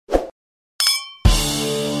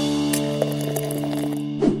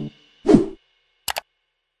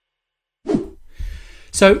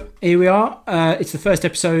So here we are. It's the first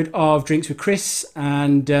episode of Drinks with Chris,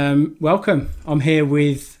 and welcome. I'm here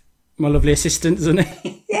with my lovely assistant,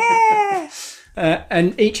 Zunny. Yeah!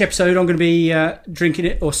 And each episode I'm going to be drinking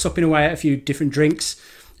it or supping away at a few different drinks.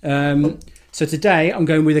 So today I'm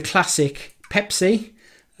going with a classic Pepsi,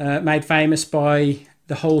 made famous by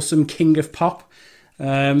the wholesome king of pop. So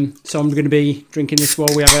I'm going to be drinking this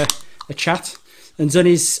while we have a chat. And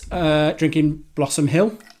Zunny's drinking Blossom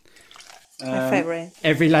Hill. My favourite.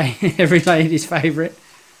 Every lady's favourite.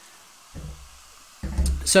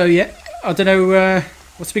 So yeah, I don't know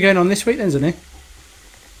what's been going on this week then, Zunny.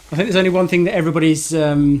 I think there's only one thing that everybody's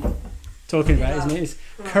talking about, isn't it? It's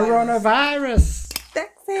coronavirus. That's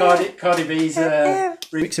it. Cardi B's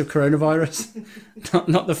remix of coronavirus,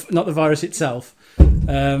 not the virus itself.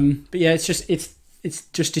 But yeah, it's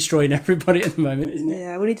just destroying everybody at the moment, isn't it?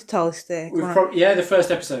 Yeah, we need to toast the the first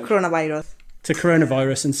episode coronavirus. to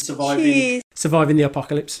coronavirus and surviving the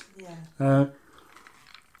apocalypse. Yeah.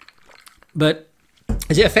 But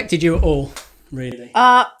has it affected you at all, really?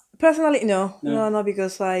 Personally, no,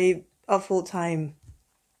 because I a full-time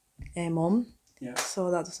mom. Yeah.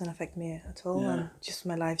 So that doesn't affect me at all, Yeah. and just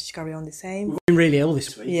my life just carry on the same. We've been really ill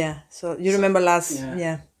this week. Yeah. So you remember last?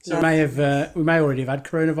 Yeah. So we may already have had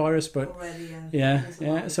coronavirus, but Already,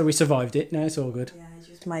 yeah. So we survived it. No, it's all good. Yeah,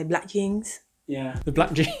 just my black jeans. Yeah, the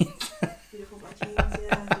black jeans. Beautiful black jeans.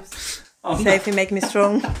 Yeah. Just safe and make me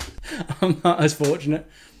strong. I'm not as fortunate,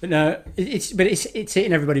 but no, it's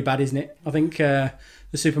hitting everybody bad, isn't it? I think the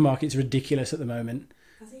supermarket's ridiculous at the moment.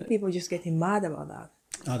 I think people are just getting mad about that.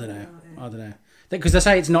 I don't know. Because they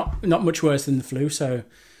say it's not much worse than the flu, so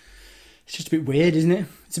it's just a bit weird, isn't it?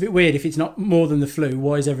 It's a bit weird if it's not more than the flu.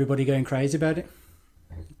 Why is everybody going crazy about it?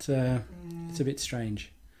 It's a bit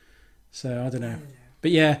strange. So I don't know.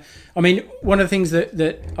 But yeah, I mean, one of the things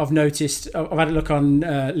that I've noticed, I've had a look on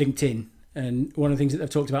LinkedIn, and one of the things that they've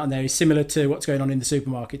talked about on there is similar to what's going on in the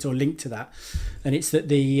supermarkets or linked to that, and it's that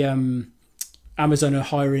the Amazon are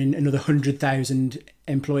hiring another 100,000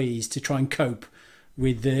 employees to try and cope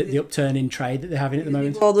with the upturn in trade that they're having at the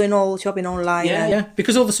moment. People doing all shopping online. Yeah,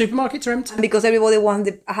 because all the supermarkets are empty. And because everybody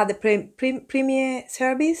had the premier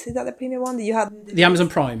service. Is that the premier one that you had? The Amazon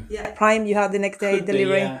Prime. Yeah, Prime. You had the next day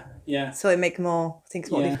delivery. Yeah. So it makes things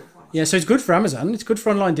more difficult. Yeah, so it's good for Amazon. It's good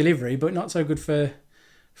for online delivery, but not so good for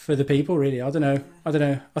the people, really. I don't know. I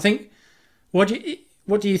think what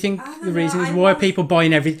do you think the reason is? Why are people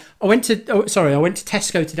buying everything? I went to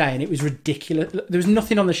Tesco today and it was ridiculous. There was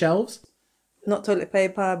nothing on the shelves. Not toilet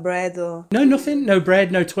paper, bread, or no, nothing. No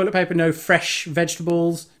bread, no toilet paper, no fresh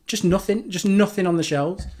vegetables. Just nothing on the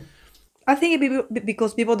shelves. I think it be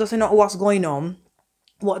because people doesn't know what's going on,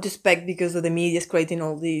 what to expect, because of the media is creating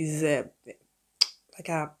all these like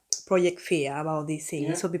a project fear about these things.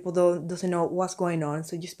 Yeah. So people doesn't know what's going on.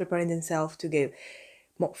 So just preparing themselves to get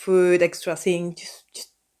more food, extra things,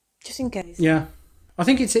 just in case. Yeah. I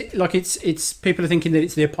think it's people are thinking that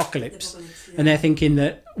it's the apocalypse, and they're thinking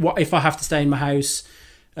that what if I have to stay in my house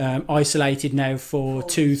isolated now for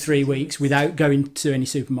 2-3 weeks without going to any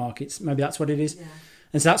supermarkets? Maybe that's what it is. Yeah.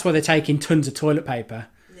 And so that's why they're taking tons of toilet paper.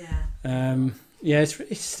 Yeah.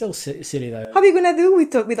 It's still silly though. How are you gonna do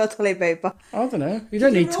without toilet paper? I don't know. You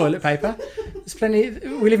don't need toilet paper. There's plenty.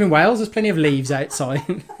 We live in Wales. There's plenty of leaves outside.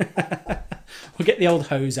 We'll get the old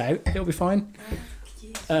hose out. It'll be fine.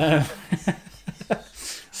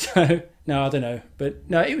 So no, I don't know, but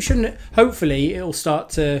no, it shouldn't. Hopefully,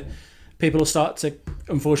 people will start to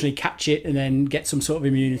unfortunately catch it and then get some sort of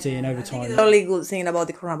immunity, and over time. The only good thing about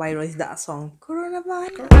the coronavirus is that song.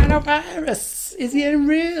 Coronavirus is getting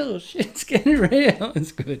real. Shit's getting real.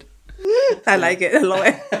 It's good. I like it. I love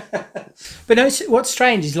it. But no, what's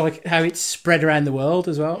strange is like how it's spread around the world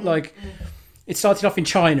as well. Like it started off in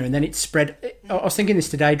China and then it spread. I was thinking this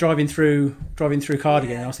today, driving through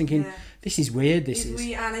Cardigan. And I was thinking. Yeah. This is weird.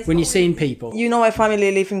 When you're seeing people. You know, my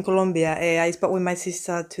family live in Colombia. I spoke with my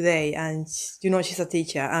sister today, and she's a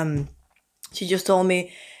teacher. She just told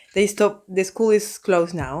me the school is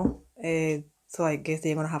closed now. So I guess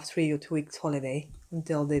they're gonna have 3 or 2 weeks holiday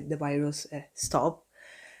until the virus stop.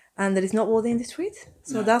 And there is nobody in the street.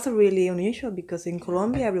 So that's really unusual because in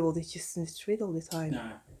Colombia everybody's just in the street all the time. No.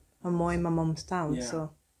 I'm more in my mom's town. Yeah.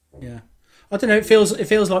 So. Yeah. I don't know. It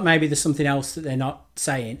feels like maybe there's something else that they're not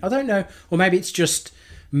saying. I don't know, or maybe it's just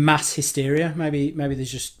mass hysteria. Maybe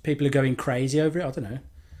there's just people are going crazy over it. I don't know.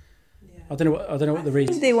 Yeah. I don't know what the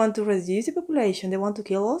reason. They want to reduce the population. They want to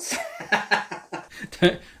kill us.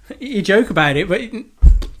 You joke about it, but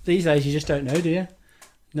these days you just don't know, do you?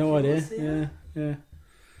 No idea. Yeah.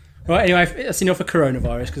 Right, anyway, that's enough of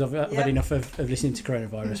coronavirus because I've had enough of listening to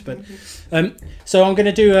coronavirus. But so I'm going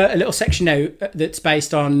to do a little section now that's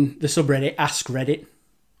based on the subreddit Ask Reddit.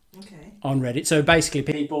 on Reddit. So basically,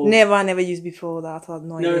 people Never used before that. I had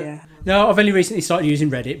no idea. No, I've only recently started using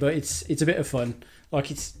Reddit, but it's a bit of fun.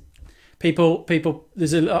 Like it's people.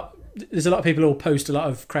 There's a lot of people who post a lot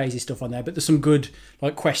of crazy stuff on there, but there's some good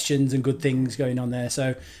like questions and good things going on there.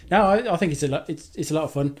 So no, I think it's a lot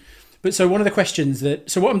of fun. But so one of the questions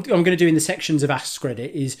what I'm going to do in the sections of Ask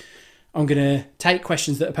Reddit is I'm going to take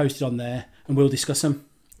questions that are posted on there and we'll discuss them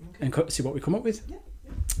and see what we come up with. Yeah.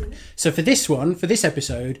 So for this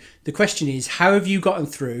episode, the question is, how have you gotten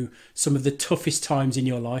through some of the toughest times in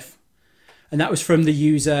your life? And that was from the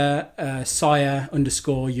user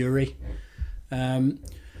Sire_Yuri.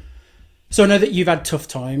 So I know that you've had tough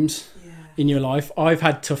times in your life. I've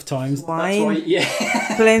had tough times. Wine?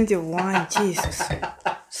 Plenty of wine. Jesus.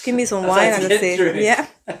 Just give me some wine and that's it. Yeah.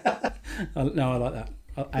 No, I like that.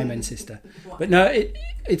 Amen, sister. But no,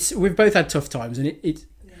 it's we've both had tough times, and it's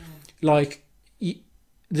like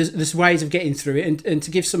there's ways of getting through it, and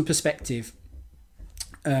to give some perspective.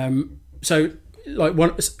 So like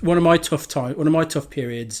one of my tough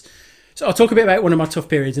periods. So I'll talk a bit about one of my tough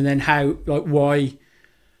periods, and then how like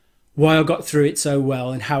why I got through it so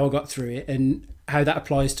well, and how I got through it, and how that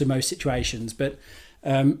applies to most situations. But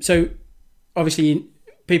so obviously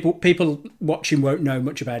people watching won't know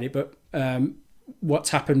much about it, but what's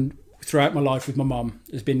happened throughout my life with my mum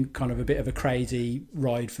has been kind of a bit of a crazy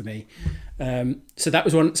ride for me. So that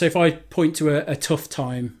was one. So if I point to a tough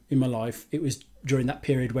time in my life, it was during that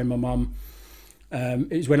period when my mum,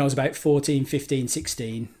 it was when I was about 14, 15,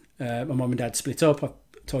 16. My mum and dad split up. I've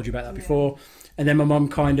told you about that before. And then my mum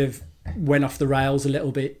kind of went off the rails a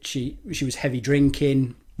little bit. She was heavy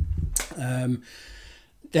drinking.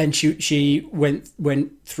 Then she went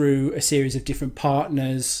through a series of different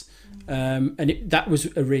partners. And that was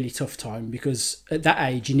a really tough time because at that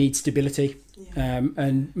age you need stability,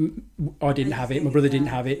 and I didn't have it. My brother didn't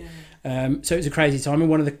have it, so it was a crazy time. And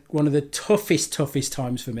one of the toughest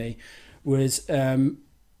times for me was a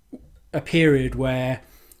period where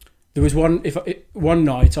there was one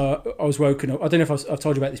night I was woken up. I don't know if I've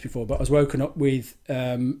told you about this before, but I was woken up with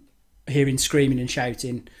hearing screaming and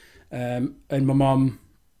shouting, and my mum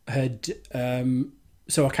had.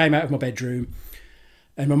 So I came out of my bedroom.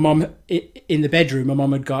 And my mum, in the bedroom, my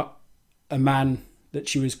mum had got a man that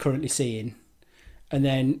she was currently seeing. And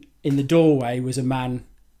then in the doorway was a man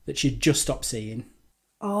that she'd just stopped seeing.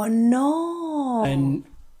 Oh, no. And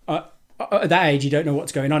at that age, you don't know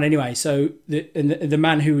what's going on anyway. So the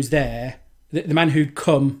man who was there, the man who'd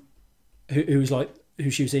come, who was like, who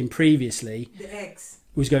she was seeing previously, the ex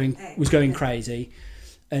was going crazy.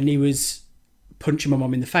 And he was punching my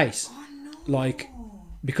mum in the face. Oh, no. Like...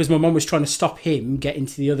 because my mum was trying to stop him getting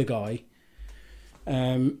to the other guy,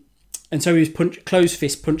 and so he was closed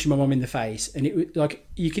fist punching my mum in the face, and it was like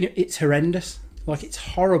it's horrendous, like it's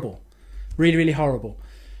horrible, really really horrible.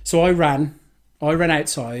 So I ran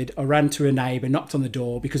outside, I ran to a neighbour, knocked on the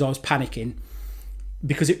door because I was panicking,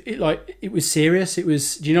 because it was serious. It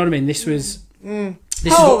was, do you know what I mean? This was.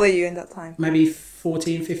 How old were you in that time? Maybe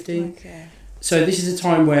 14, 15. Okay. So this is a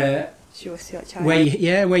time where. She was still a child. Where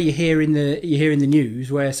you hear in the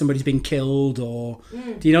news where somebody's been killed, or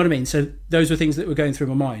do you know what I mean? So those were things that were going through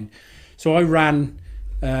my mind. So I ran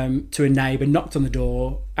to a neighbour, knocked on the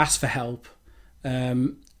door, asked for help,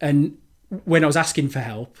 and when I was asking for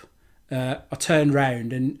help, I turned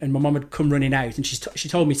round and my mum had come running out, and she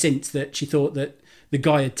told me since that she thought that the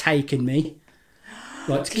guy had taken me,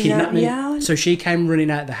 like to kidnap me. Yeah. So she came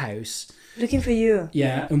running out of the house. Looking for you.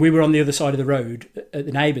 Yeah, and we were on the other side of the road at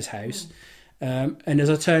the neighbour's house. And as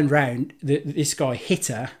I turned round, this guy hit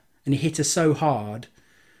her, and he hit her so hard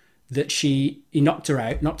that he knocked her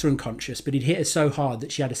out, knocked her unconscious, but he'd hit her so hard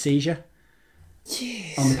that she had a seizure.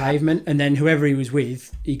 Jeez. On the pavement. And then whoever he was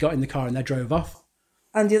with, he got in the car and they drove off.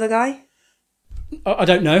 And the other guy? I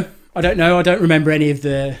don't know. I don't remember any of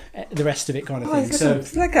the rest of it, kind of thing.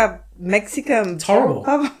 It's like a Mexican. It's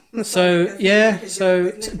horrible. So yeah,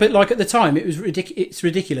 but like at the time, it was it's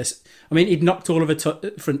ridiculous. I mean, he'd knocked all of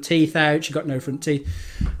her front teeth out. She got no front teeth,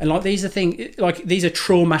 and like these are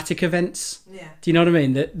traumatic events. Yeah. Do you know what I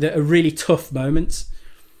mean? That are really tough moments,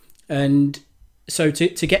 and so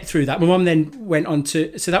to get through that, my mum then went on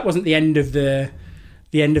to. So that wasn't the end of the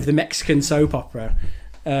Mexican soap opera.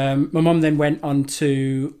 My mum then went on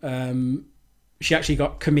to. She actually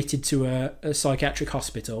got committed to a psychiatric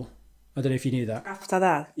hospital. I don't know if you knew that. After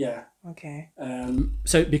that? Yeah. Okay.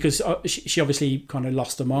 So because she obviously kind of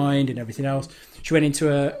lost her mind and everything else, she went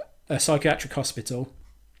into a psychiatric hospital.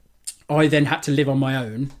 I then had to live on my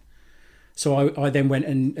own. So I then went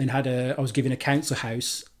and I was given a council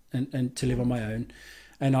house and to live on my own.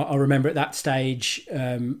 And I remember at that stage,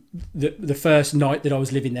 the first night that I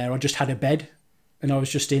was living there, I just had a bed and I was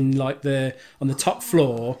just in like on the top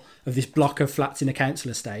floor of this block of flats in a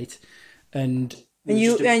council estate, and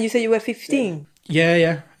you said you were 15.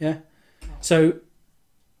 Yeah. So,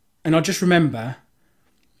 and I just remember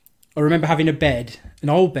having a bed, an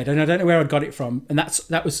old bed, and I don't know where I'd got it from, and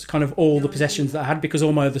that was kind of all the possessions that I had, because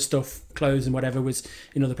all my other stuff, clothes and whatever, was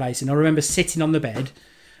in other places. And I remember sitting on the bed,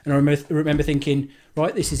 and I remember thinking,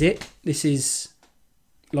 right, this is it. This is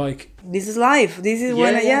like, this is life. This is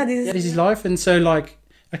this is life. And so like,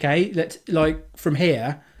 okay, from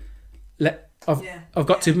here, I've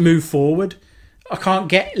got to move forward. I can't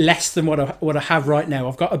get less than what I have right now.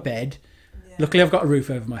 I've got a bed. Yeah. Luckily, I've got a roof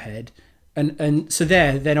over my head. And so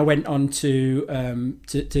then I went on to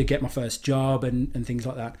get my first job and things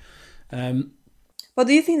like that. But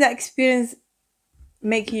do you think that experience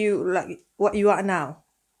make you like what you are now?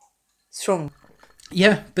 Strong.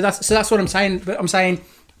 Yeah, but that's what I'm saying. But I'm saying,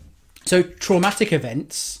 so traumatic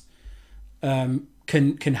events can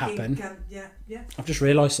happen. Yeah. I've just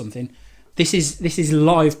realised something. This is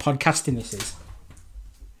live podcasting. This is.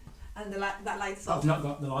 And that light's off. I've not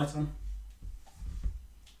got the light on.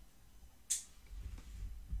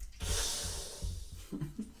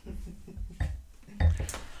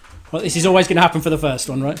 Well, this is always going to happen for the first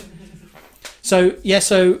one, right? So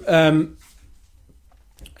I'm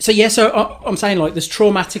saying, like, there's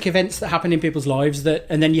traumatic events that happen in people's lives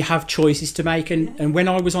and then you have choices to make. And when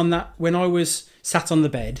I was sat on the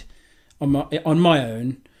bed on my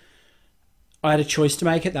own, I had a choice to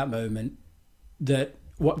make at that moment. That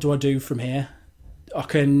what do I do from here?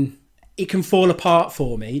 It can fall apart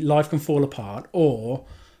for me. Life can fall apart, or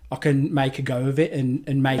I can make a go of it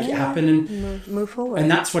and make it happen and move forward.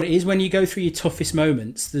 And that's what it is when you go through your toughest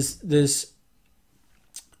moments. There's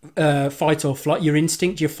fight or flight.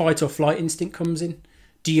 Your fight or flight instinct comes in.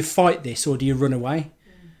 Do you fight this, or do you run away?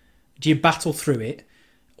 Do you battle through it,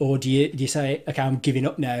 or do you say, okay, I'm giving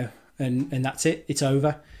up now, and that's it. It's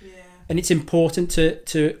over. Yeah. And it's important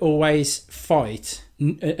to always fight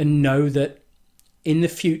and know that in the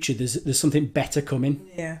future there's something better coming.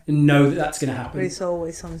 Yeah. And know that that's going to happen. There's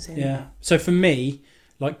always something. Yeah. So for me,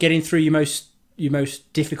 like, getting through your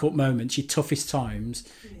most difficult moments, your toughest times,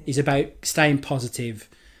 is about staying positive,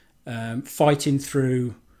 fighting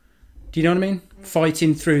through. Do you know what I mean?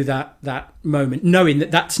 Fighting through that moment, knowing that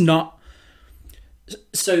that's not.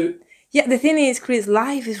 So. Yeah, the thing is, Chris,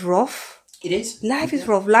 life is rough. It is. Life is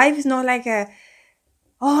rough. Life is not like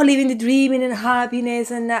living the dream and happiness.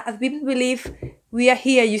 And people believe we are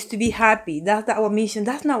here just to be happy. That's our mission.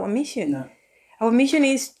 That's not our mission. No. Our mission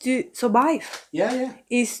is to survive. Yeah.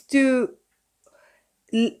 Is to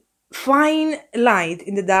find light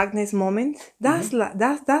in the darkness moment. That's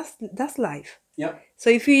that's life. Yeah. So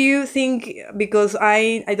if you think because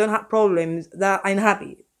I don't have problems that I'm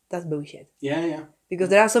happy, that's bullshit. Yeah. Because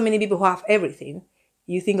there are so many people who have everything.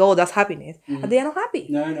 You think, oh, that's happiness, but they are not happy.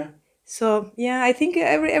 No. So yeah, I think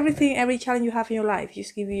every challenge you have in your life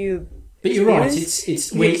just give you. But you're right. It's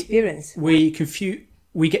experience. We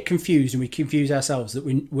get confused, and we confuse ourselves that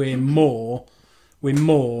we're more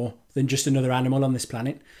than just another animal on this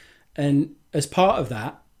planet, and as part of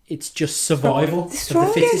that, it's just survival of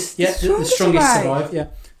the fittest. Yeah, the strongest survive. Yeah,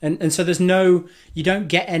 and so you don't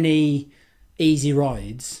get any easy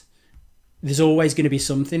rides. There's always going to be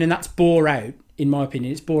something, and that's bore out. In my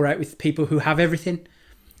opinion, it's bore out with people who have everything.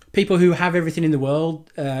 People who have everything in the world,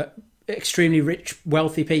 extremely rich,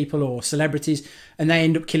 wealthy people or celebrities, and they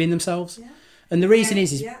end up killing themselves. Yeah. And the reason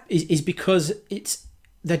is because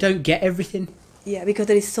they don't get everything. Yeah, because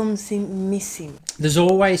there is something missing. There's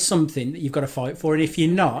always something that you've got to fight for, and if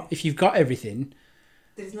you've got everything,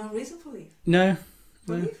 there's no reason for live. No.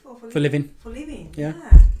 For living. For living. Yeah.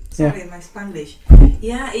 Sorry, my Spanish.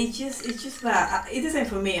 Yeah, it's just that it's the same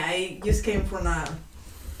for me. I just came from a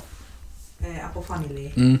poor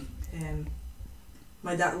family.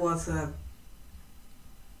 My dad was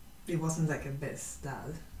he wasn't like a best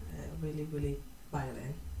dad. Really, really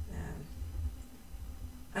violent.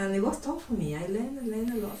 And it was tough for me. I learned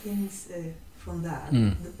a lot of things from that.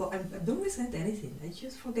 But I don't resent anything. I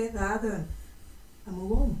just forget that and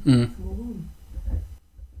move on.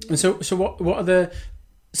 And so what are the?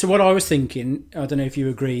 So what I was thinking, I don't know if you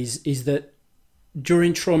agree, is that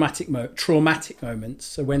during traumatic moments,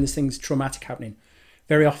 so when there's things traumatic happening,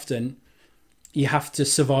 very often you have to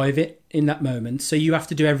survive it in that moment. So you have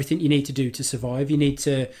to do everything you need to do to survive. You need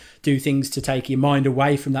to do things to take your mind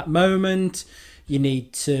away from that moment. You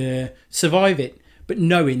need to survive it, but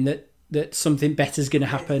knowing that something better is going to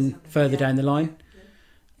happen further down the line.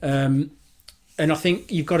 And I think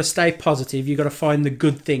you've got to stay positive. You've got to find the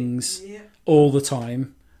good things all the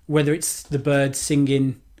time. Whether it's the birds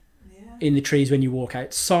singing in the trees when you walk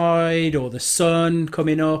outside, or the sun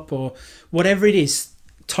coming up, or whatever it is.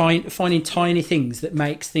 Finding tiny things that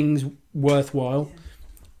makes things worthwhile,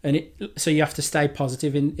 and so you have to stay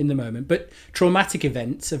positive in the moment. But traumatic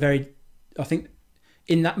events are very, I think,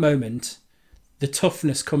 in that moment, the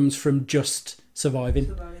toughness comes from just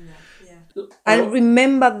surviving. I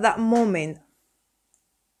remember that moment,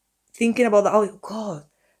 thinking about that. Oh God,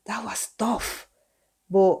 that was tough,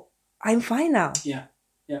 but I'm fine now. Yeah.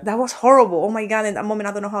 That was horrible. Oh my God! In that moment,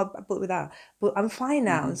 I don't know how I put with that, but I'm fine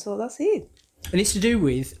now, and so that's it. And it's to do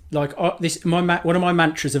with like one of my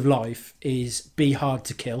mantras of life is be hard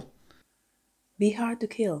to kill. Be hard to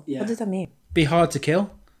kill. Yeah. What does that mean? Be hard to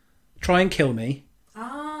kill. Try and kill me.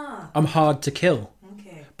 I'm hard to kill.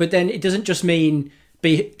 Okay. But then it doesn't just mean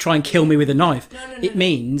try and kill me with a knife. It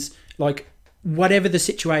means like whatever the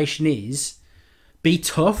situation is, be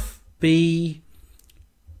tough. Make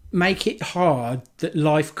it hard that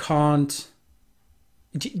life can't.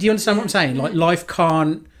 Do you understand what I'm saying? Like life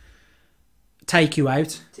can't take you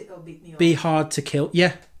out. Be hard to kill.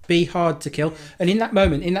 Yeah, be hard to kill. And in that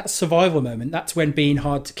moment, in that survival moment, that's when being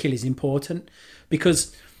hard to kill is important,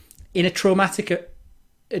 because in a traumatic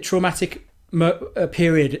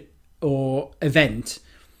period or event,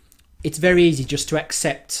 it's very easy just to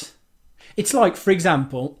accept. It's like, for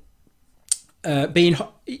example,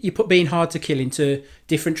 you put being hard to kill into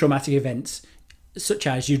different traumatic events, such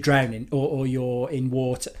as you drowning or you're in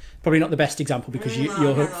water. Probably not the best example because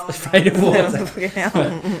you're afraid of water.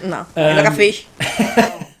 No, like a fish.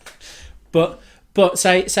 But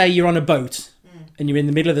say you're on a boat and you're in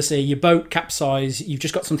the middle of the sea. Your boat capsizes. You've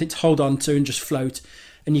just got something to hold on to and just float.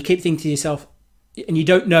 And you keep thinking to yourself, and you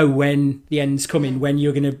don't know when the end's coming, when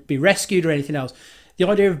you're going to be rescued or anything else. The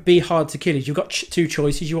idea of be hard to kill is you've got two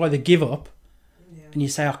choices. You either give up and you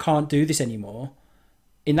say, I can't do this anymore.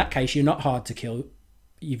 In that case, you're not hard to kill.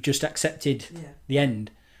 You've just accepted the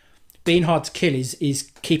end. Being hard to kill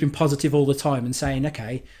is keeping positive all the time and saying,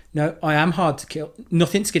 okay, no, I am hard to kill.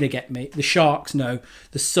 Nothing's going to get me. The sharks, no.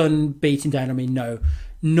 The sun beating down on me, no.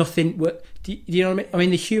 Nothing. Do you know what I mean? I mean,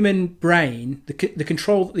 the human brain, the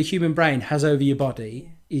control that the human brain has over your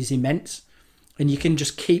body is immense. And you can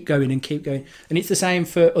just keep going and keep going. And it's the same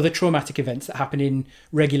for other traumatic events that happen in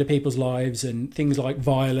regular people's lives and things like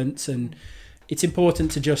violence. And it's important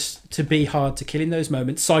to be hard to kill in those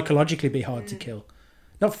moments, psychologically be hard to kill.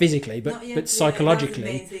 Not physically, but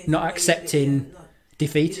psychologically, not accepting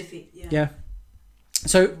defeat. Yeah.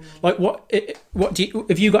 So, like, what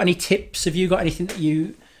have you got any tips? Have you got anything that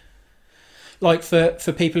you like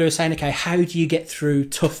for people who are saying, okay, how do you get through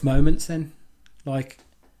tough moments then? Like,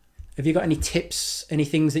 have you got any tips, any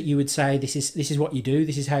things that you would say, this is what you do,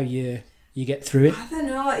 this is how you get through it? I don't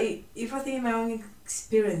know. If I think of my own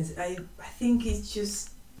experience, I think it's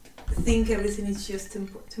just, everything is just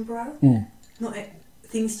temporary. Not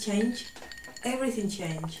things change. Everything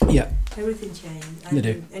change. Yeah. Everything change. And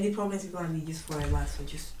they do. Any problems is gonna be just forever. So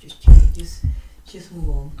just change. Just move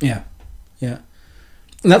on. Yeah. Yeah.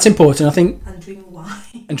 And that's important, I think. And drink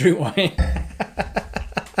wine. And drink wine.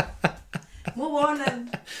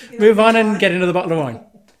 Move on and get another bottle of wine.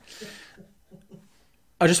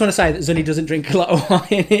 I just want to say that Zunny doesn't drink a lot of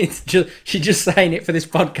wine. She's just saying it for this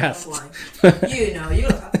podcast.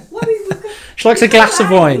 She likes a glass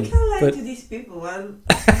of wine. You can't lie to these people.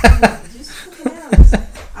 Just fucking else.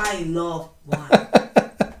 I love wine.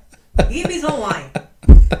 Give me some wine.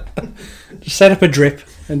 Just set up a drip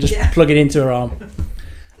and just plug it into her arm.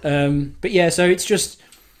 But yeah, so it's just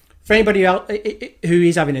for anybody else who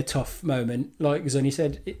is having a tough moment, like Zunny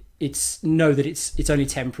said, it's know that it's only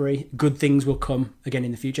temporary. Good things will come again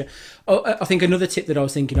in the future. I think another tip that I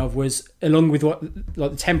was thinking of was, along with what,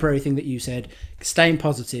 like the temporary thing that you said, staying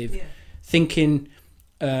positive, thinking,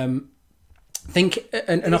 and I think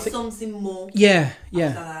something more. Yeah.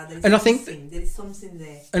 And I think there is something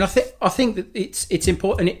there. And I think that it's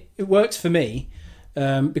important. It works for me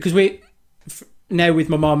because we now with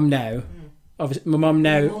my mum now. Obviously,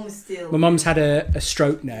 my mum's had a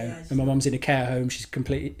stroke now, and my mum's in a care home. She's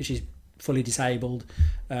fully disabled,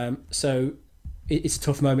 so it's a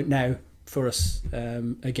tough moment now for us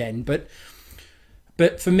again. But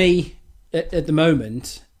for me, at the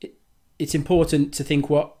moment, it's important to think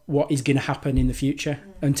what is going to happen in the future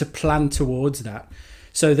and to plan towards that,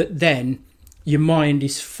 so that then your mind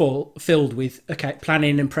is filled with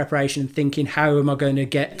planning and preparation and thinking, how am I going to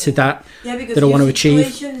get to that that I want to achieve. Your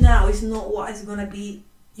situation now is not what is going to be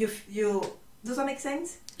your does that make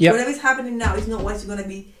sense? Yeah. Whatever is happening now is not what's going to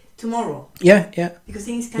be tomorrow. Yeah. Because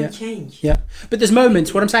things can change. Yeah. But there's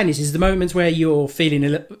moments, what I'm saying is the moments where you're feeling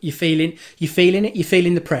the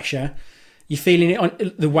pressure, You're feeling it on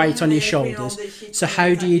the weight on your shoulders. So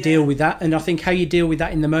how do you deal with that? And I think how you deal with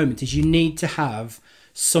that in the moment is you need to have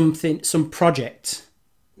some project.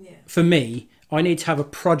 Yeah. For me, I need to have a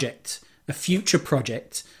project, a future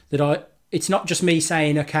project it's not just me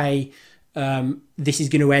saying, okay, this is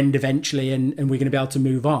going to end eventually and we're going to be able to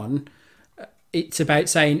move on. It's about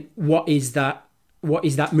saying, what is that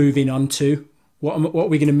moving on to? What are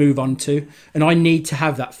we going to move on to? And I need to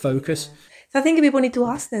have that focus. So I think people need to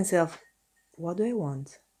ask themselves, what do I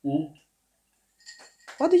want? Mm.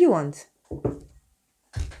 What do you want?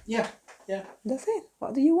 Yeah. That's it.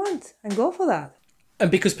 What do you want? And go for that.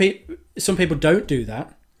 And because some people don't do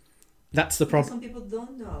that, that's the problem. Some people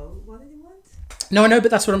don't know what do they want. No, I know,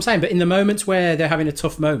 but that's what I'm saying. But in the moments where they're having a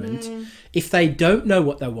tough moment, if they don't know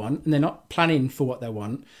what they want and they're not planning for what they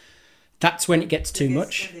want, that's when it gets too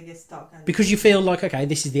much. They get stuck Because you feel like, okay,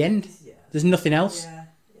 this is the end. There's nothing else. Yeah.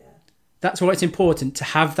 That's why it's important to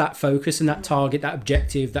have that focus and that target, that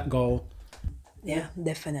objective, that goal. Yeah,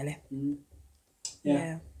 definitely.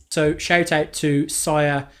 Yeah. So shout out to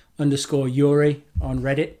Sire_Yuri on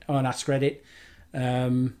Reddit, on Ask Reddit.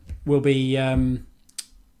 We'll be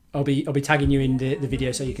I'll be tagging you in the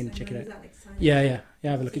video so you can check it out. Yeah,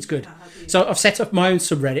 have a look. It's good. So I've set up my own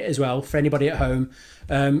subreddit as well for anybody at home.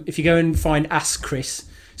 If you go and find Ask Chris,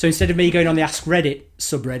 so instead of me going on the Ask Reddit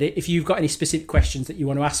subreddit, if you've got any specific questions that you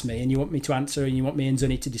want to ask me and you want me to answer and you want me and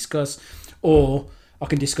Zunny to discuss, or I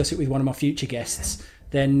can discuss it with one of my future guests,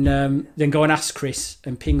 then go and Ask Chris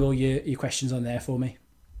and ping all your questions on there for me.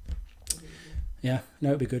 Yeah, no,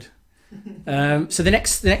 it'd be good. So the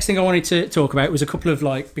next thing I wanted to talk about was a couple of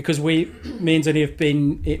because me and Zunny have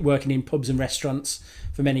been working in pubs and restaurants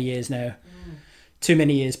for many years now, too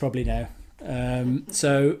many years probably now.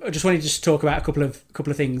 So I just wanted to just talk about a couple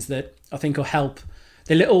of things that I think will help.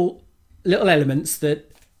 The little elements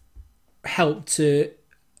that help to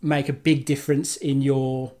make a big difference in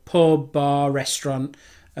your pub, bar, restaurant,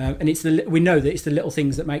 and we know that it's the little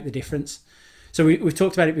things that make the difference. So we've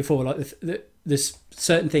talked about it before, like there's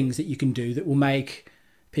certain things that you can do that will make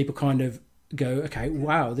people kind of go, okay,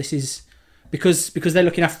 wow, this is because they're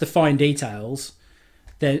looking after the fine details.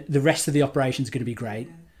 The rest of the operation is going to be great,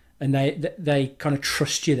 and they kind of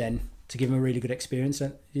trust you then to give them a really good experience.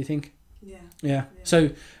 Do you think? Yeah.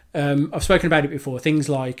 So I've spoken about it before. Things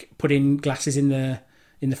like putting glasses in the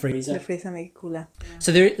freezer. The freezer make it cooler. Yeah.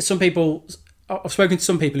 So there are some people. I've spoken to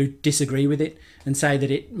some people who disagree with it and say that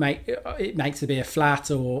it makes the beer flat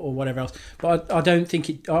or whatever else. But I don't think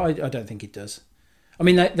it. I don't think it does. I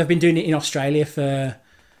mean, they've been doing it in Australia for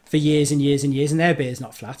years and years and years, and their beer's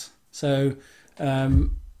not flat. So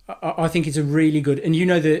I think it's a really good. And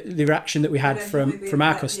the reaction that we had from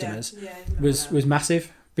our customers was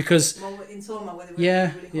massive because in summer when really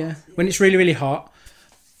hot, when it's really really hot.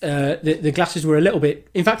 The glasses were a little bit.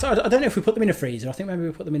 In fact, I don't know if we put them in a freezer. I think maybe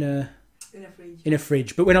we put them in a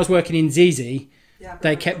fridge. But when I was working in Zizi,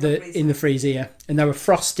 they kept in the freezer, and they were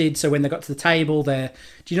frosted. So when they got to the table, do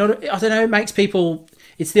you know? I don't know. It makes people.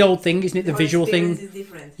 It's the old thing, isn't it? The visual thing. Is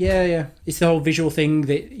different. Yeah. It's the whole visual thing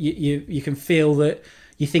that you can feel that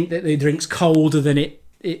you think that the drink's colder than it.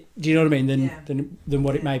 Do you know what I mean? Than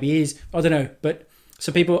what it maybe is. I don't know. But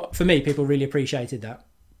so people really appreciated that.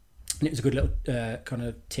 And it was a good little kind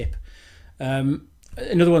of tip.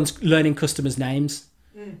 Another one's learning customers' names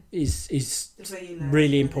is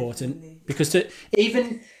really important because they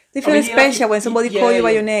feel special when somebody call you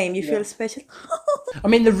by your name. You feel special. I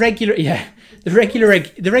mean, the regular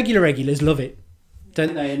regulars love it,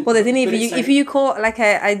 don't they? Well, the thing if you call like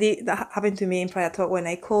I did, that happened to me in Praia Talk when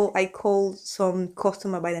I called some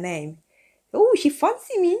customer by the name. Oh, she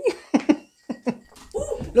fancy me.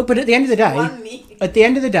 Look, but at the end of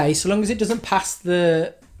the day, so long as it doesn't pass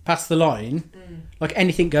the line, like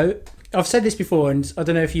anything go. I've said this before, and I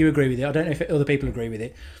don't know if you agree with it. I don't know if other people agree with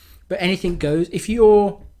it, but anything goes. If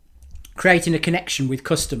you're creating a connection with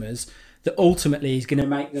customers that ultimately is going to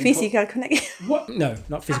make them physical connection. What? No,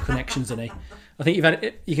 not physical connections, Annie. I think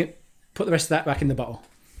you can put the rest of that back in the bottle.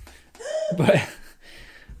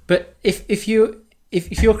 But if you're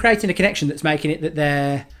creating a connection that's making it that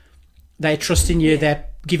they're trusting you, they're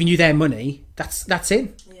giving you their money. That's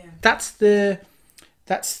it. Yeah. That's the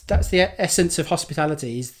essence of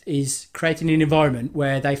hospitality is creating an environment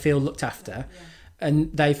where they feel looked after,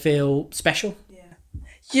 and they feel special. Yeah.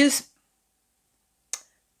 Just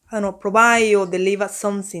I don't know, provide or deliver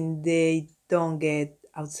something they don't get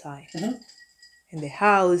outside, in the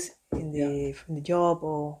house, from the job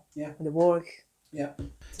or in the work. Yeah.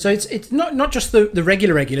 So it's not just the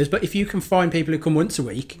regulars, but if you can find people who come once a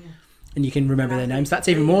week. Yeah. And you can remember their names. That's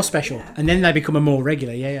even more special. Yeah. And then they become a more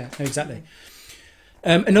regular. Yeah, exactly.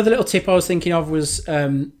 Another little tip I was thinking of was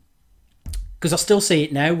because I still see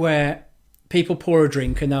it now where people pour a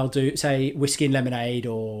drink and they'll do, say, whiskey and lemonade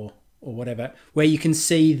or whatever, where you can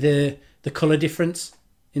see the colour difference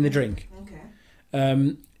in the drink.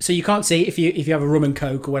 Okay. So you can't see it if you have a rum and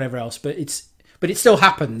coke or whatever else, but it still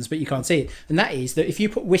happens, but you can't see it. And that is that if you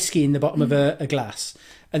put whiskey in the bottom of a glass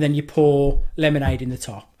and then you pour lemonade in the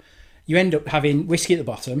top, you end up having whiskey at the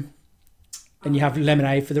bottom and you have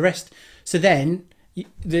lemonade for the rest. So then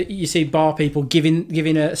you see bar people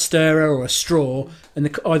giving a stirrer or a straw,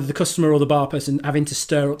 and either the customer or the bar person having to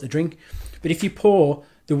stir up the drink. But if you pour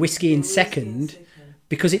the whiskey in second,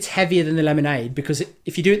 because it's heavier than the lemonade, because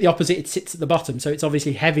if you do it the opposite, it sits at the bottom, so it's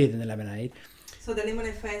obviously heavier than the lemonade. So the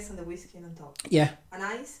lemonade first and the whiskey on top. Yeah. And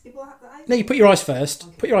ice? People have the ice? No, you put your ice first.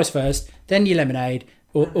 Okay. Put your ice first, then your lemonade,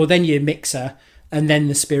 or then your mixer, and then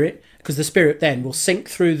the spirit, because the spirit then will sink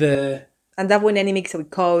through the. And that when any mix with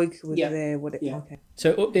Coke, with Yeah. yeah. Okay.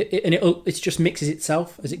 So it just mixes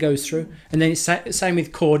itself as it goes through, and then it's same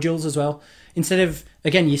with cordials as well. Instead of,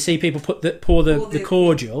 again, you see people pour the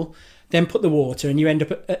cordial, then put the water, and you end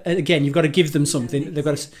up again. You've got to give them something. They've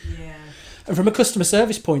got to. Yeah. And from a customer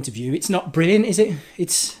service point of view, it's not brilliant, is it?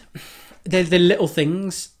 They're the little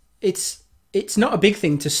things. It's not a big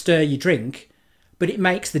thing to stir your drink, but it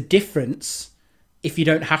makes the difference if you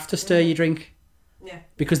don't have to stir your drink. Yeah.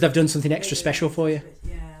 Because they've done something extra special for you.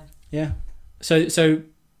 Yeah. Yeah. So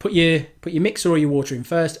put your mixer or your water in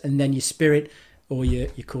first, and then your spirit or your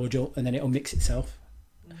cordial, and then it'll mix itself.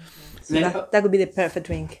 Okay. So that would be the perfect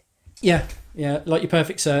drink. Yeah, like your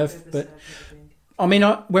perfect serve. But I mean,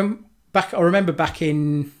 I remember back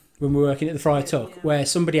in when we were working at the Friar Tuck, where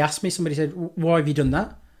somebody said, "Why have you done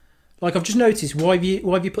that?" Like, I've just noticed, why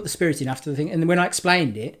have you put the spirit in after the thing? And then when I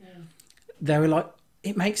explained it, they were like,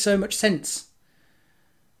 "It makes so much sense."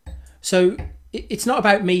 So it's not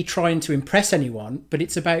about me trying to impress anyone, but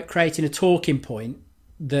it's about creating a talking point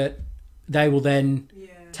that they will then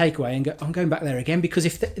take away and go, I'm going back there again, because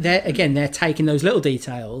if they're taking those little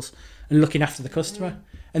details and looking after the customer,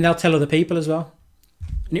 and they'll tell other people as well,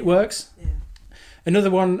 and it works. Yeah. Another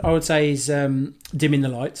one I would say is dimming the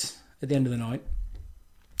lights at the end of the night.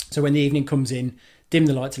 So when the evening comes in, dim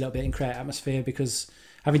the lights a little bit and create atmosphere, because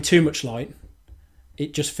having too much light,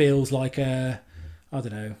 it just feels like too much. I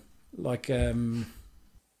don't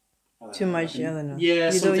know. Yeah.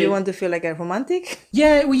 You want to feel like a romantic?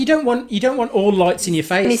 Yeah. Well, you don't want all lights in your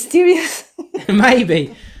face. Mysterious.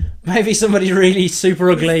 Maybe somebody really super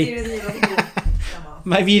ugly.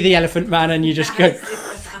 Maybe you're the Elephant Man and you just go.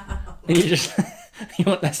 And you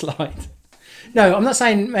want less light. No, I'm not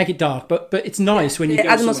saying make it dark, but it's nice when you the go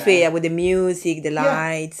atmosphere somewhere. with the music, the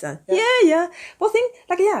lights, and yeah. But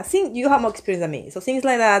you have more experience than me, so things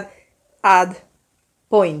like that add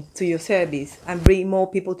point to your service and bring more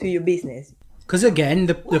people to your business. Because again,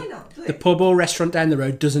 the pub or restaurant down the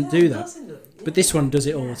road doesn't do that, but this one does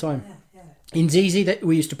it all the time. In Zizi, that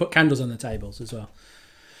we used to put candles on the tables as well.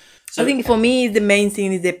 So, I think for me, the main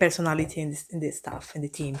thing is the personality in the staff and the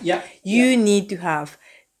team. Yeah, you need to have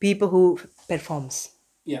people who performs.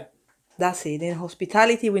 Yeah, that's it. In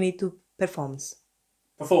hospitality, we need to performers.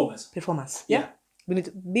 Yeah, we need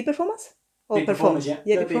to be performers. Or big performers,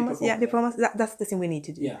 performers. Performers. That's the thing we need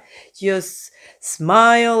to do. Yeah. Just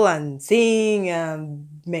smile and sing and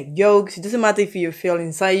make jokes. It doesn't matter if you feel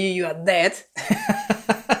inside you are dead.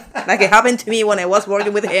 Like it happened to me when I was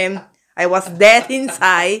working with him. I was dead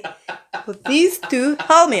inside. But these two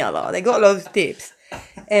helped me a lot. I got a lot of tips.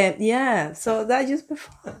 And so that just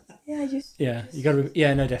perform. You got to.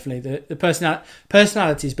 No, definitely the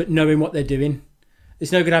personalities, but knowing what they're doing.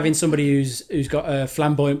 It's no good having somebody who's got a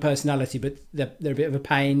flamboyant personality, but they're a bit of a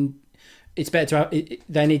pain. It's better to have.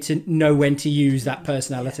 They need to know when to use that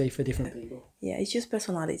personality for different people. Yeah, it's just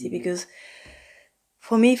personality, because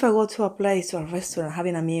for me, if I go to a place, to a restaurant,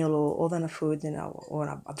 having a meal or ordering a food, or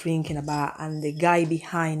a drink in a bar, and the guy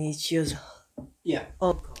behind is just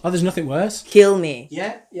There's nothing worse. Kill me.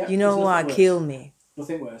 Yeah. You know what? Kill me.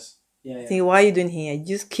 Nothing worse. Yeah. Think, why are you doing here?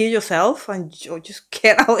 Just kill yourself or just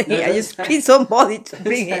get out of here. I just need somebody to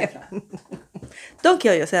bring here. Don't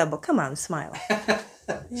kill yourself, but come on, smile.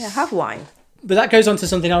 Have wine. But that goes on to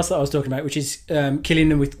something else that I was talking about, which is killing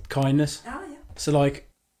them with kindness. So like...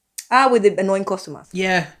 with the annoying customers.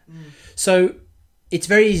 Yeah. So it's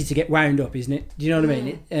very easy to get wound up, isn't it? Do you know what I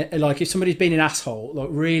mean? Like if somebody's been an asshole, like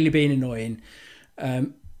really being annoying,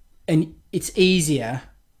 and it's easier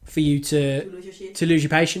for you to lose your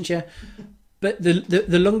patience, yeah. But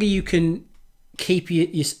the longer you can keep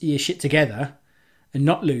your shit together and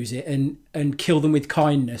not lose it, and kill them with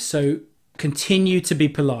kindness. So continue to be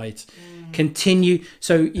polite. Continue.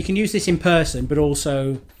 So you can use this in person, but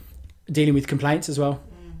also dealing with complaints as well.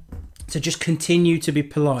 So just continue to be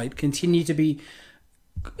polite, continue to be,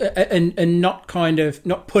 and not kind of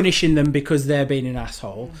not punishing them because they're being an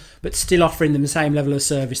asshole, but still offering them the same level of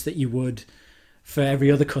service that you would for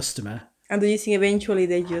every other customer. And do you think eventually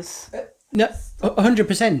they just... No,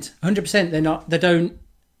 100%, 100%. They're not. They don't.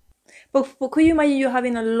 But could you imagine you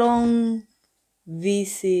having a long,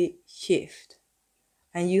 busy shift,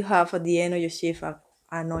 and you have at the end of your shift a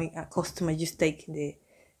customer just taking the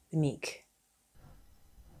mic?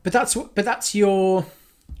 But that's your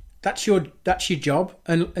job,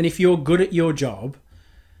 and if you're good at your job,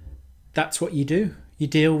 that's what you do. You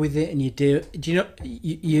deal with it, and you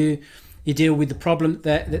deal with the problem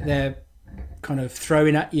that they're kind of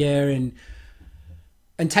throwing at you,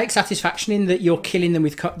 and take satisfaction in that you're killing them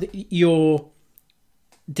with you're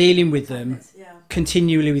dealing with them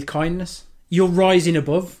continually with kindness. You're rising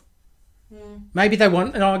above. Maybe they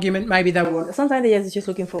want an argument. Maybe they want. Sometimes they're just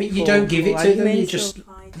looking for. But you don't give it to them. You just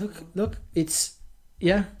look. It's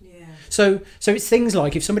yeah. So it's things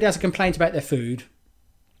like if somebody has a complaint about their food,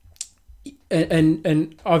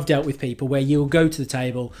 and I've dealt with people where you'll go to the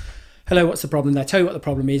table, hello, what's the problem? They tell you what the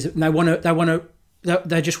problem is, and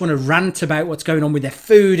they just want to rant about what's going on with their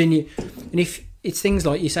food, and if it's things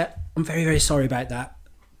like you say, I'm very, very sorry about that.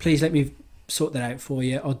 Please let me sort that out for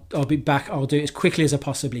you. I'll be back. I'll do it as quickly as I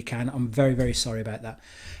possibly can. I'm very, very sorry about that.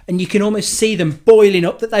 And you can almost see them boiling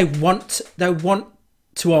up that they want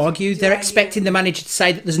to argue. They're expecting the manager to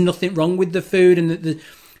say that there's nothing wrong with the food,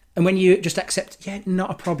 and when you just accept,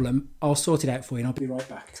 not a problem, I'll sort it out for you and I'll be right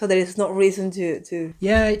back. So there is no reason to...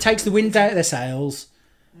 Yeah, it takes the wind out of their sails.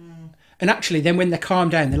 And actually, then when they calm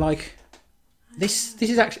down, they're like, this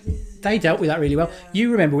is actually... They dealt with that really well.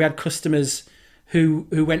 You remember we had customers who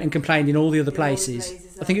went and complained in all the other places.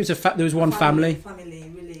 I think it was there was one family.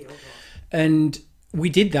 Really, and we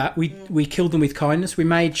did that. We killed them with kindness. We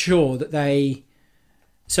made sure that they...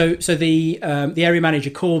 So the area manager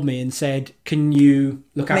called me and said, "Can you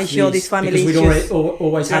look after this family?" Because we'd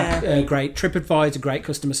always had great TripAdvisor, great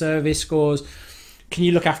customer service scores. Can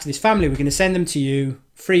you look after this family? We're going to send them to you,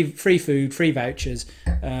 free food, free vouchers.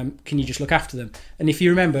 Can you just look after them? And if you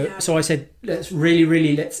remember, so I said, let's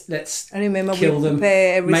really let's I remember kill we them,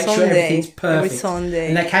 prepare every make Sunday, sure everything's perfect. Every Sunday.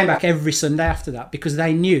 And they came back every Sunday after that because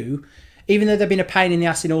they knew, even though they'd been a pain in the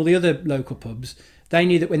ass in all the other local pubs, they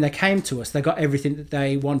knew that when they came to us, they got everything that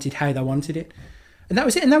they wanted, how they wanted it, and that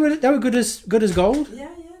was it. And they were good as gold. Yeah,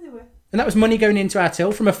 they were. And that was money going into our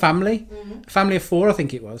till from a family, a family of 4, I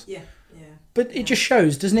think it was. Yeah. But it just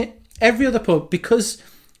shows, doesn't it? Every other pub, because,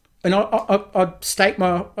 and I'd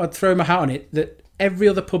throw my hat on it that every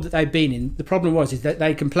other pub that they've been in, the problem is that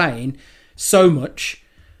they complain so much,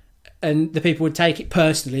 and the people would take it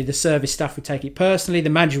personally. The service staff would take it personally. The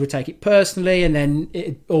manager would take it personally, and then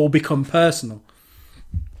it all become personal.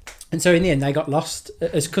 And so in the end, they got lost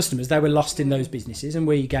as customers. They were lost in those businesses, and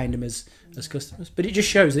we gained them as customers. But it just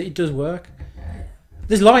shows that it does work.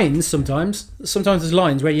 There's lines sometimes. Sometimes there's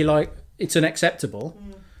lines where you're like, it's unacceptable.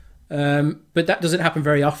 But that doesn't happen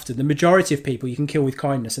very often. The majority of people you can kill with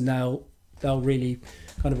kindness, and they'll really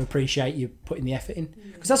kind of appreciate you putting the effort in.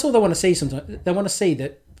 Because that's all they want to see sometimes. They want to see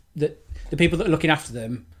that the people that are looking after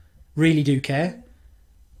them really do care.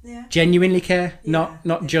 Yeah. Genuinely care.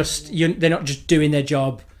 Not just... They're not just doing their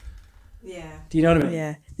job. Yeah. Do you know what I mean?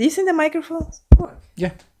 Yeah. Do you think the microphones work?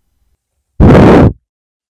 Yeah.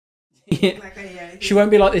 She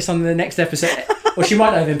won't be like this on the next episode. Or she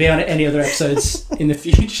might not even be on any other episodes in the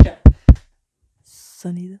future.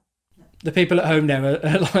 Sonido. The people at home now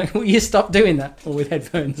are like, will you stop doing that? Or with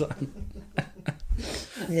headphones on.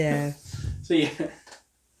 Yeah. So yeah.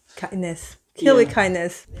 Kindness. Kill with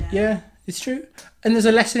kindness. Yeah, it's true. And there's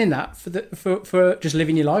a lesson in that for just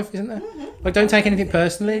living your life, isn't there? Mm-hmm. Like, don't take anything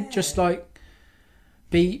personally. Just like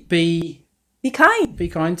be kind. Be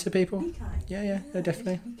kind to people. Be kind. Yeah, no,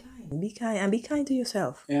 definitely. Be kind and be kind to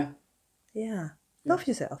yourself. Yeah. Love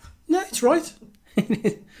yourself. No, it's right.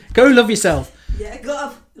 Go love yourself. Yeah,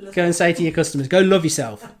 go and say to your customers, go love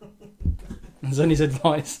yourself. That's on his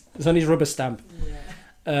advice. It's on his rubber stamp.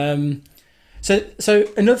 Yeah. So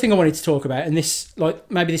another thing I wanted to talk about, and this, I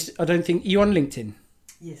don't think you on LinkedIn.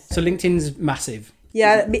 Yes. So LinkedIn's massive.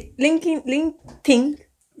 Yeah, LinkedIn.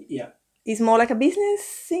 Yeah. Is more like a business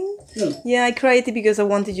thing. Mm. Yeah, I created it because I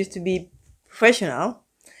wanted just to be professional.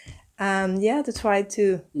 To try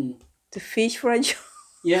to fish for a job.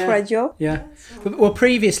 Yeah. For a job. Yeah. Well,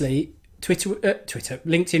 previously,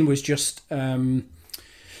 LinkedIn was just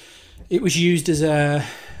it was used as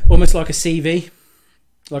almost like a CV,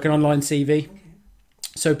 like an online CV. Okay.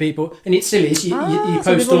 So people, and it still is, you so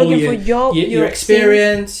post people all looking your, for job, your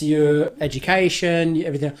experience, your education,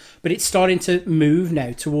 everything. But it's starting to move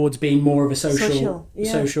now towards being more of a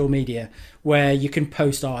social media where you can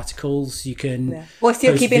post articles, you can Well,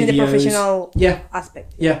 still post keeping the videos. professional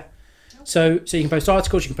aspect. Yeah. So you can post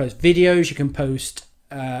articles, you can post videos, you can post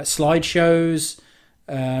slideshows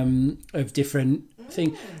of different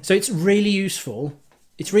things. So it's really useful.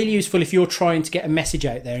 It's really useful if you're trying to get a message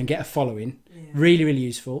out there and get a following. Really, really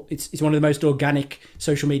useful. It's one of the most organic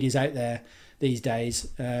social medias out there these days,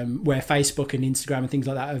 where Facebook and Instagram and things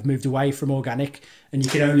like that have moved away from organic, and you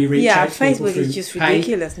can only reach out to people Facebook is just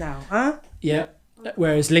ridiculous now, huh? Yeah.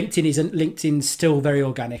 Whereas LinkedIn isn't. LinkedIn's still very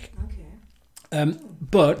organic. Okay.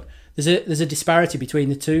 But there's a disparity between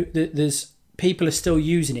the two. There's people are still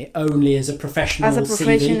using it only as a professional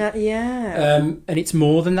CV. And it's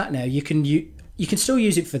more than that now. You can still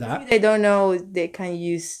use it for that. They don't know they can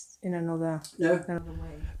use in another way.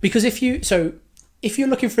 Because if you're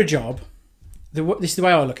looking for a job, this is the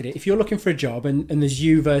way I look at it. If you're looking for a job and there's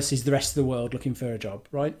you versus the rest of the world looking for a job,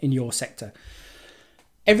 right, in your sector,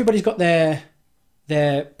 everybody's got their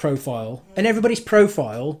profile, and everybody's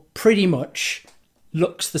profile pretty much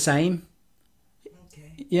looks the same.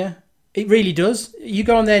 Okay. Yeah, it really does. You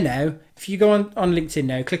go on there now. If you go on LinkedIn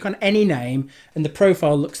now, click on any name, and the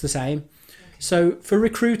profile looks the same. Okay. So for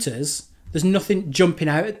recruiters, there's nothing jumping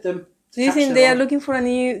out at them. Do you think they are looking for a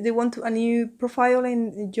new profile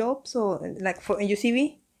in jobs, or like in your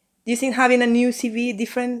CV? Do you think having a new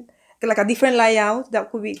CV like a different layout that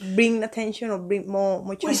could bring attention or bring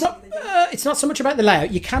more change? Well, it's not so much about the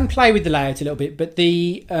layout. You can play with the layout a little bit, but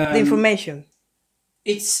the information.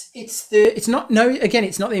 It's not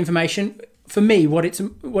the information. For me, what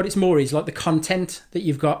it's more is like the content that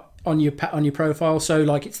you've got on your profile. So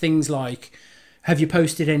like it's things like, have you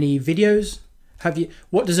posted any videos?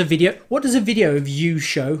 What does a video of you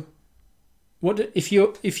show? If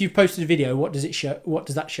you posted a video, what does it show? What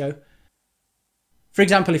does that show? For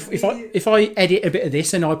example, if I edit a bit of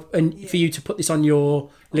this and for you to put this on your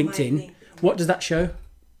LinkedIn, what does that show?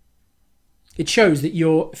 It shows that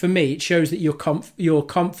you're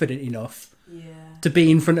confident enough to be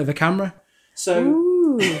in front of a camera.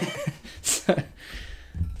 So,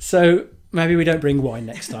 so maybe we don't bring wine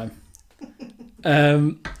next time. But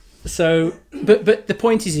the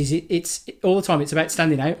point is it's all the time. It's about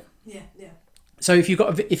standing out. Yeah. So if you've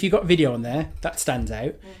got video on there, that stands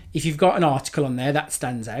out. If you've got an article on there, that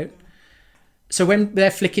stands out. So when they're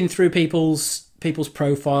flicking through people's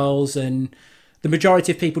profiles, and the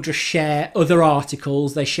majority of people just share other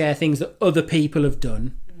articles, they share things that other people have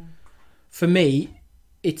done. For me,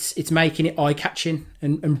 it's making it eye catching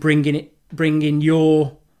and bringing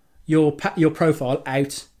your profile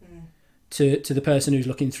out to the person who's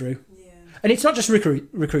looking through. And it's not just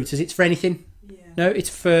recruiters, it's for anything. No, it's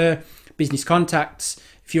for business contacts.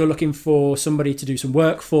 If you're looking for somebody to do some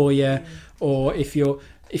work for you, or if you're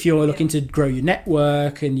looking to grow your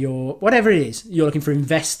network, and whatever it is, you're looking for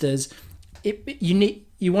investors,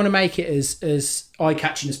 you want to make it as eye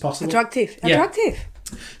catching as possible. Attractive.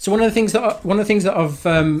 So one of the things that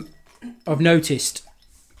I've noticed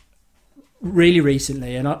really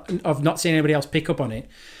recently, and I've not seen anybody else pick up on it,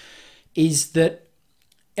 is that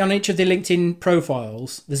on each of the LinkedIn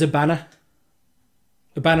profiles there's a banner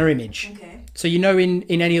image. Okay. So in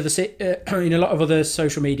any other in a lot of other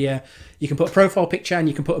social media, you can put a profile picture and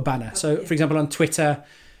you can put a banner. So for example, on Twitter,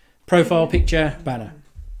 profile picture, banner.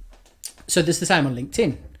 So there's the same on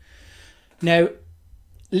LinkedIn. Now,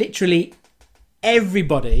 literally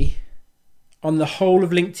everybody on the whole of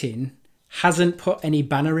LinkedIn hasn't put any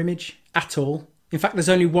banner image at all. In fact, there's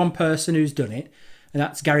only one person who's done it, and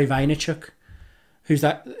that's Gary Vaynerchuk, who's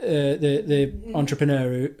the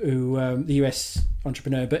entrepreneur who the US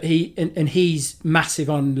entrepreneur. But he's massive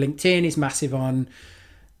on LinkedIn. He's massive on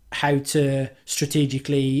how to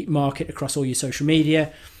strategically market across all your social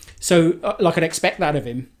media. So like I'd expect that of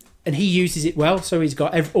him, and he uses it well. So he's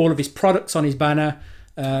got all of his products on his banner.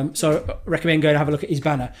 So I recommend going to have a look at his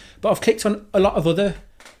banner. But I've clicked on a lot of other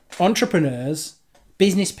entrepreneurs,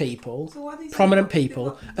 business people, prominent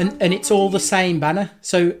people, and it's all the same banner.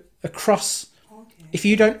 So across, if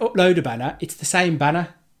you don't upload a banner, it's the same banner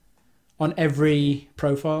on every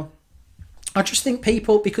profile. I just think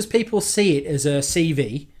because people see it as a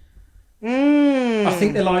CV, I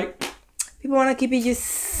think they're like, people want to keep it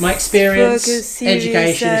just my experience,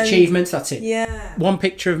 education, achievements. That's it. Yeah. One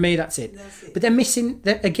picture of me. That's it. But they're missing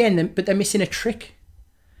a trick,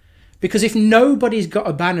 because if nobody's got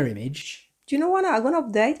a banner image, do you know what? I'm gonna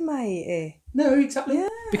update my. No, exactly. Yeah.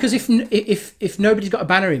 Because if nobody's got a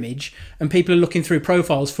banner image and people are looking through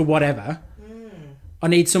profiles for whatever, I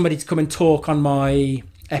need somebody to come and talk on my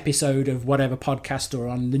episode of whatever podcast or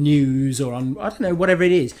on the news or on, I don't know, whatever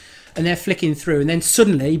it is. And they're flicking through, and then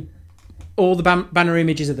suddenly all the banner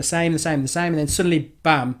images are the same, and then suddenly,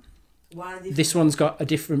 bam, this one's got a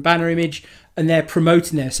different banner image, and they're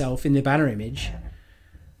promoting themselves in the banner image.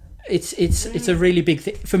 It's a really big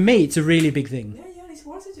thing. For me, it's a really big thing. Yeah, it's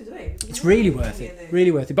worth it to do it. It's really worth it.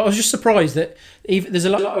 Really worth it. But I was just surprised that even there's a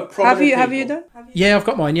lot of prominent Have you done? Yeah, I've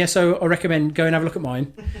got mine. Yeah, so I recommend go and have a look at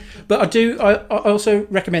mine. But I also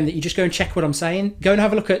recommend that you just go and check what I'm saying. Go and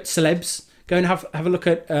have a look at celebs. Go and have a look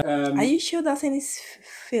at. Are you sure that's in his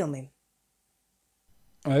filming?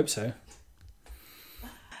 I hope so.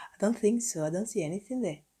 I don't think so. I don't see anything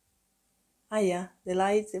there. Ah, yeah, the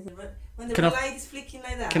lights. When the red light is flicking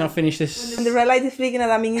like that. Can I finish this? When the red light is flicking,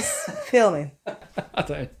 that means it's filming. I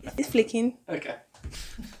don't. It's flicking. Okay.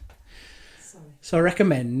 Sorry. So I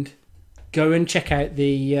recommend go and check out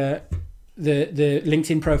the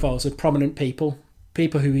LinkedIn profiles of prominent people who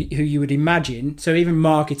you would imagine. So even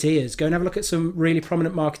marketeers, go and have a look at some really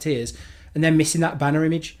prominent marketeers, and they're missing that banner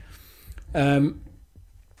image.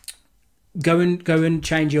 Go and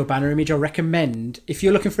change your banner image. I recommend if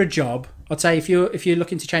you're looking for a job, I'd say if you're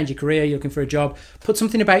looking to change your career, you're looking for a job, put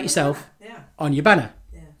something about yourself on your banner.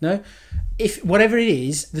 Yeah. No, if whatever it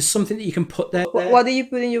is, there's something that you can put there. What do you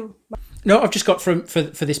put in your? No, I've just got for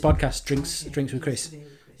this podcast, drinks with Chris.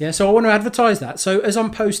 Yeah, so I want to advertise that. So as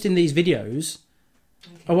I'm posting these videos,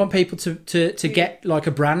 I want people to get like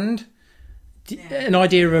a brand, an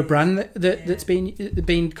idea of a brand that's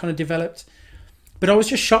been kind of developed. But I was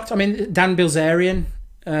just shocked. I mean, Dan Bilzerian,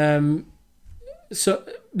 so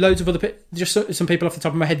loads of other just some people off the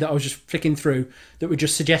top of my head that I was just flicking through that were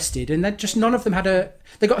just suggested, and they just none of them had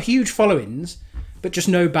they got huge followings, but just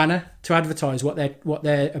no banner to advertise what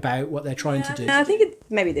they're about, what they're trying to do. I think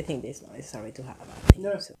maybe they think it's not necessary to have a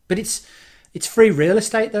banner. No, so. But it's free real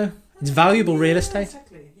estate though. It's valuable real estate,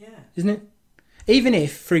 exactly. Yeah, isn't it? Even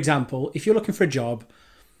if, for example, if you're looking for a job,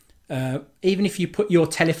 even if you put your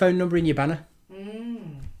telephone number in your banner.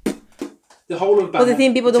 The whole of banner. But the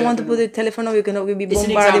thing, people don't want to put a telephone number. You can be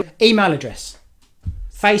bombarded. Email address,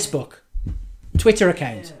 Facebook, Twitter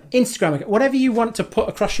account, Instagram account, whatever you want to put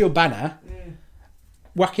across your banner.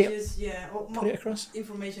 Whack it. Put it across.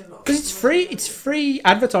 Information. Because it's free. It's free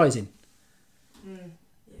advertising.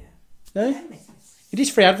 No, it is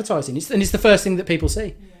free advertising. It's the first thing that people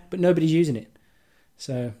see, but nobody's using it.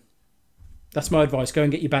 So. That's my advice. Go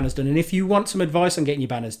and get your banners done. And if you want some advice on getting your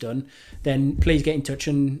banners done, then please get in touch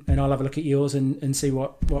and I'll have a look at yours and see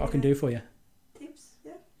what I can do for you. Tips,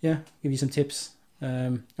 Yeah, give you some tips.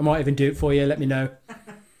 I might even do it for you. Let me know.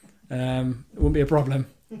 It won't be a problem.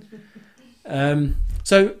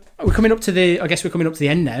 So we're coming up to the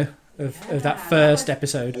end now of that first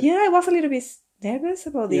episode. Yeah, I was a little bit nervous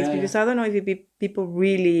about this because I don't know if people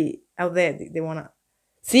really out there, they want to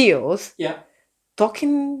see us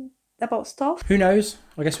talking about stuff. Who knows?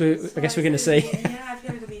 I guess we're going to see. Yeah, I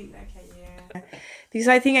feel it'll be okay. Yeah. Because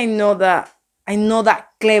I think I know that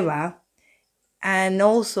clever, and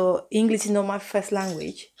also English is not my first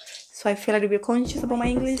language, so I feel a little bit conscious about my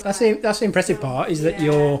English. That's the impressive part is that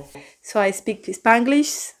you're. So I speak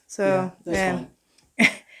Spanglish. So that's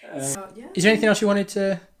fine. Is there anything else you wanted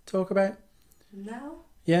to talk about? No.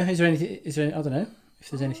 Yeah. Is there anything? I don't know if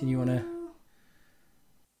there's anything you want to.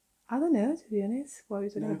 I don't know, to be honest. What are we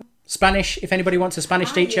talking about? Spanish. If anybody wants a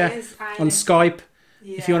Spanish teacher on Skype,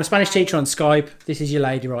 if you want a Spanish teacher on Skype, this is your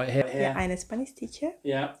lady right here. Yeah, I'm a Spanish teacher.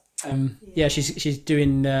 Yeah. She's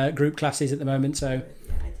doing group classes at the moment, so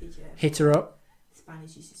hit her up.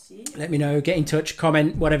 Spanish Let me know. Get in touch.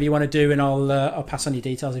 Comment whatever you want to do, and I'll pass on your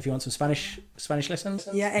details if you want some Spanish lessons.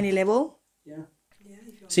 Yeah, any level.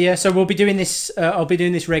 Yeah. So we'll be doing this. I'll be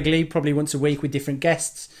doing this regularly, probably once a week with different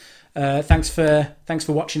guests. Thanks for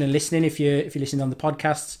watching and listening. If you're listening on the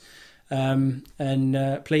podcasts,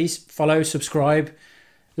 and please follow, subscribe.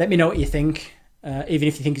 Let me know what you think. Even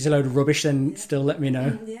if you think it's a load of rubbish, then still let me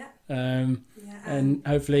know. And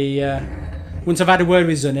hopefully, once I've had a word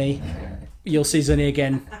with Zunny, you'll see Zunny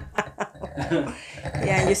again.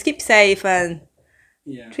 And just keep safe and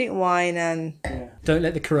drink wine and don't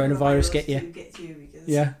let the coronavirus get you.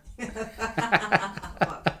 Yeah.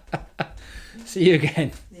 See you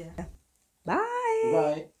again. Bye.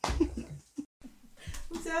 Bye.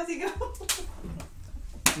 How's it go?